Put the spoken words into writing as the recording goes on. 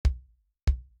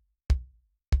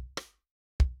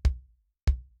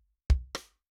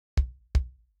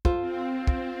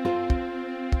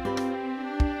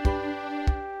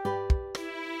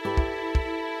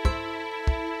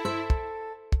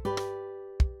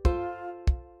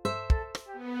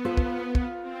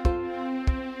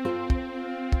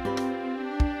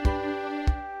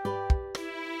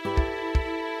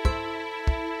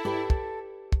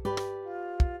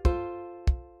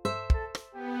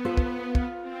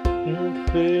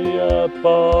nuclear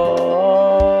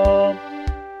bomb.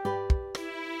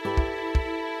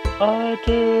 I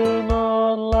do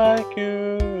not like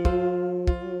you.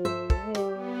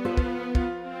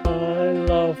 I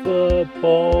love the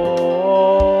ball.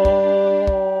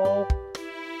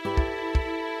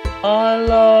 I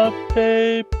love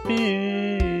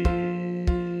baby.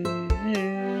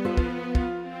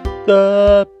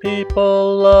 The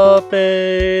people love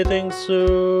bathing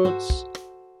suits.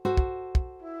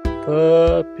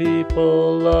 The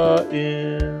people are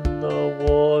in the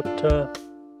water.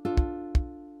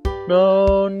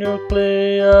 No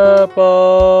nuclear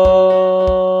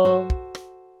bomb.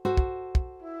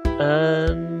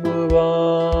 And move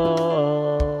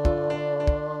on.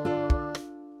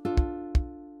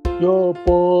 Your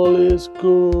ball is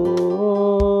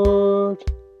good.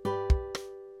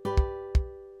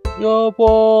 Your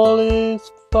ball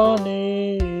is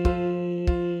funny.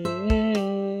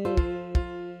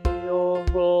 Your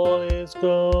ball is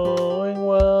going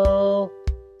well.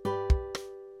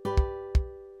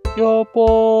 Your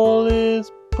ball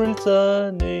is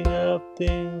presenting up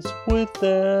things with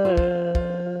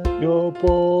them. Your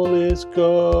ball is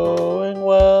going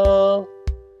well.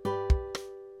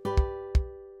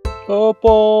 Your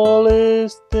ball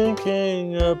is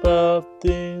thinking about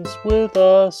things with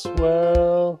us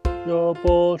well. Your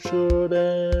ball should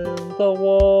end the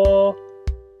war.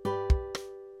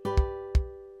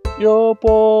 Your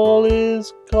ball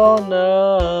is gone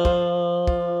now.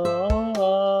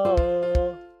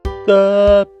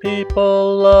 The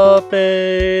people love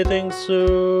bathing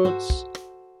suits.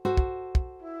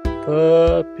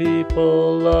 The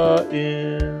people are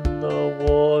in the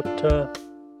water.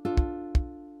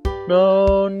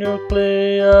 No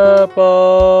nuclear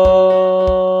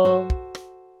bomb.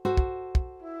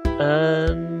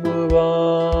 And move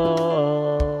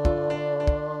on.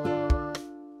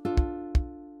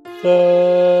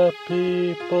 The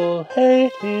people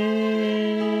hate it.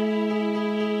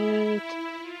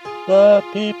 The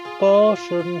people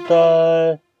shouldn't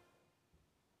die.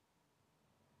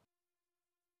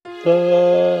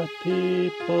 The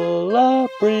people are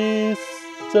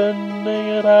reasoning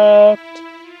it out.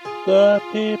 The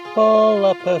people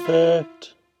are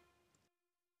perfect.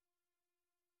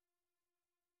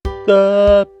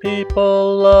 The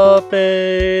people love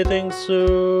bathing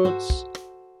suits.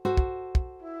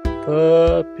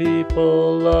 The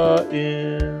people are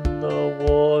in the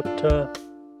water.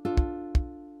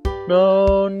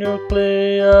 No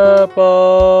nuclear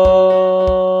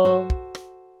bomb.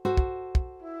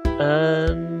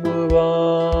 And move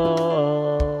on.